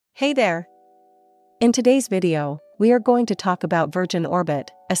Hey there! In today's video, we are going to talk about Virgin Orbit,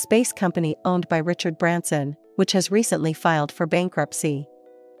 a space company owned by Richard Branson, which has recently filed for bankruptcy.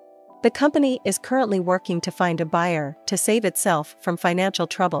 The company is currently working to find a buyer to save itself from financial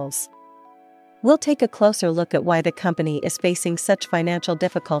troubles. We'll take a closer look at why the company is facing such financial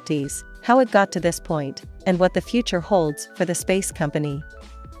difficulties, how it got to this point, and what the future holds for the space company.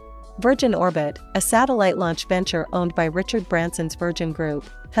 Virgin Orbit, a satellite launch venture owned by Richard Branson's Virgin Group,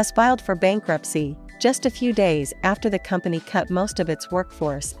 has filed for bankruptcy just a few days after the company cut most of its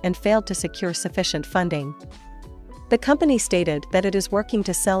workforce and failed to secure sufficient funding. The company stated that it is working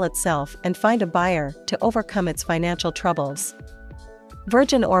to sell itself and find a buyer to overcome its financial troubles.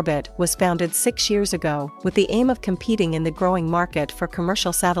 Virgin Orbit was founded 6 years ago with the aim of competing in the growing market for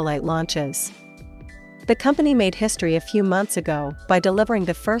commercial satellite launches. The company made history a few months ago by delivering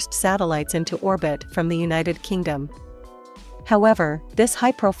the first satellites into orbit from the United Kingdom. However, this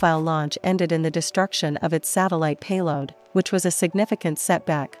high-profile launch ended in the destruction of its satellite payload, which was a significant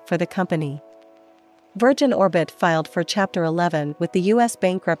setback for the company. Virgin Orbit filed for Chapter 11 with the U.S.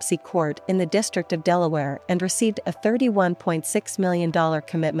 Bankruptcy Court in the District of Delaware and received a $31.6 million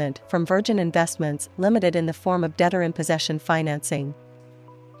commitment from Virgin Investments Limited in the form of debtor-in-possession financing.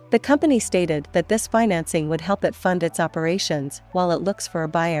 The company stated that this financing would help it fund its operations while it looks for a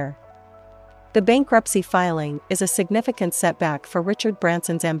buyer. The bankruptcy filing is a significant setback for Richard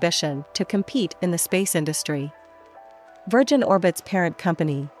Branson's ambition to compete in the space industry. Virgin Orbit's parent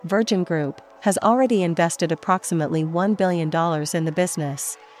company, Virgin Group, has already invested approximately $1 billion in the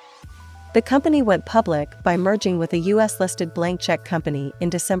business. The company went public by merging with a U.S.-listed blank check company in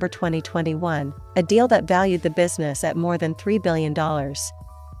December 2021, a deal that valued the business at more than $3 billion.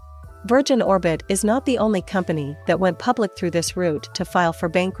 Virgin Orbit is not the only company that went public through this route to file for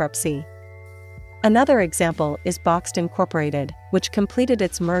bankruptcy. Another example is Boxed Incorporated, which completed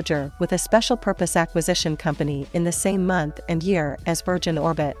its merger with a special purpose acquisition company in the same month and year as Virgin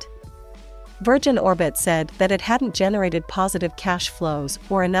Orbit. Virgin Orbit said that it hadn't generated positive cash flows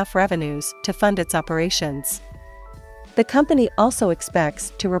or enough revenues to fund its operations. The company also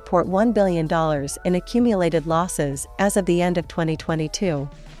expects to report $1 billion in accumulated losses as of the end of 2022.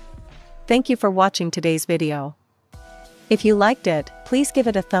 Thank you for watching today's video. If you liked it, please give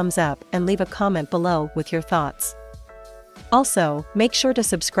it a thumbs up and leave a comment below with your thoughts. Also, make sure to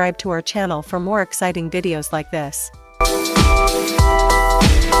subscribe to our channel for more exciting videos like this.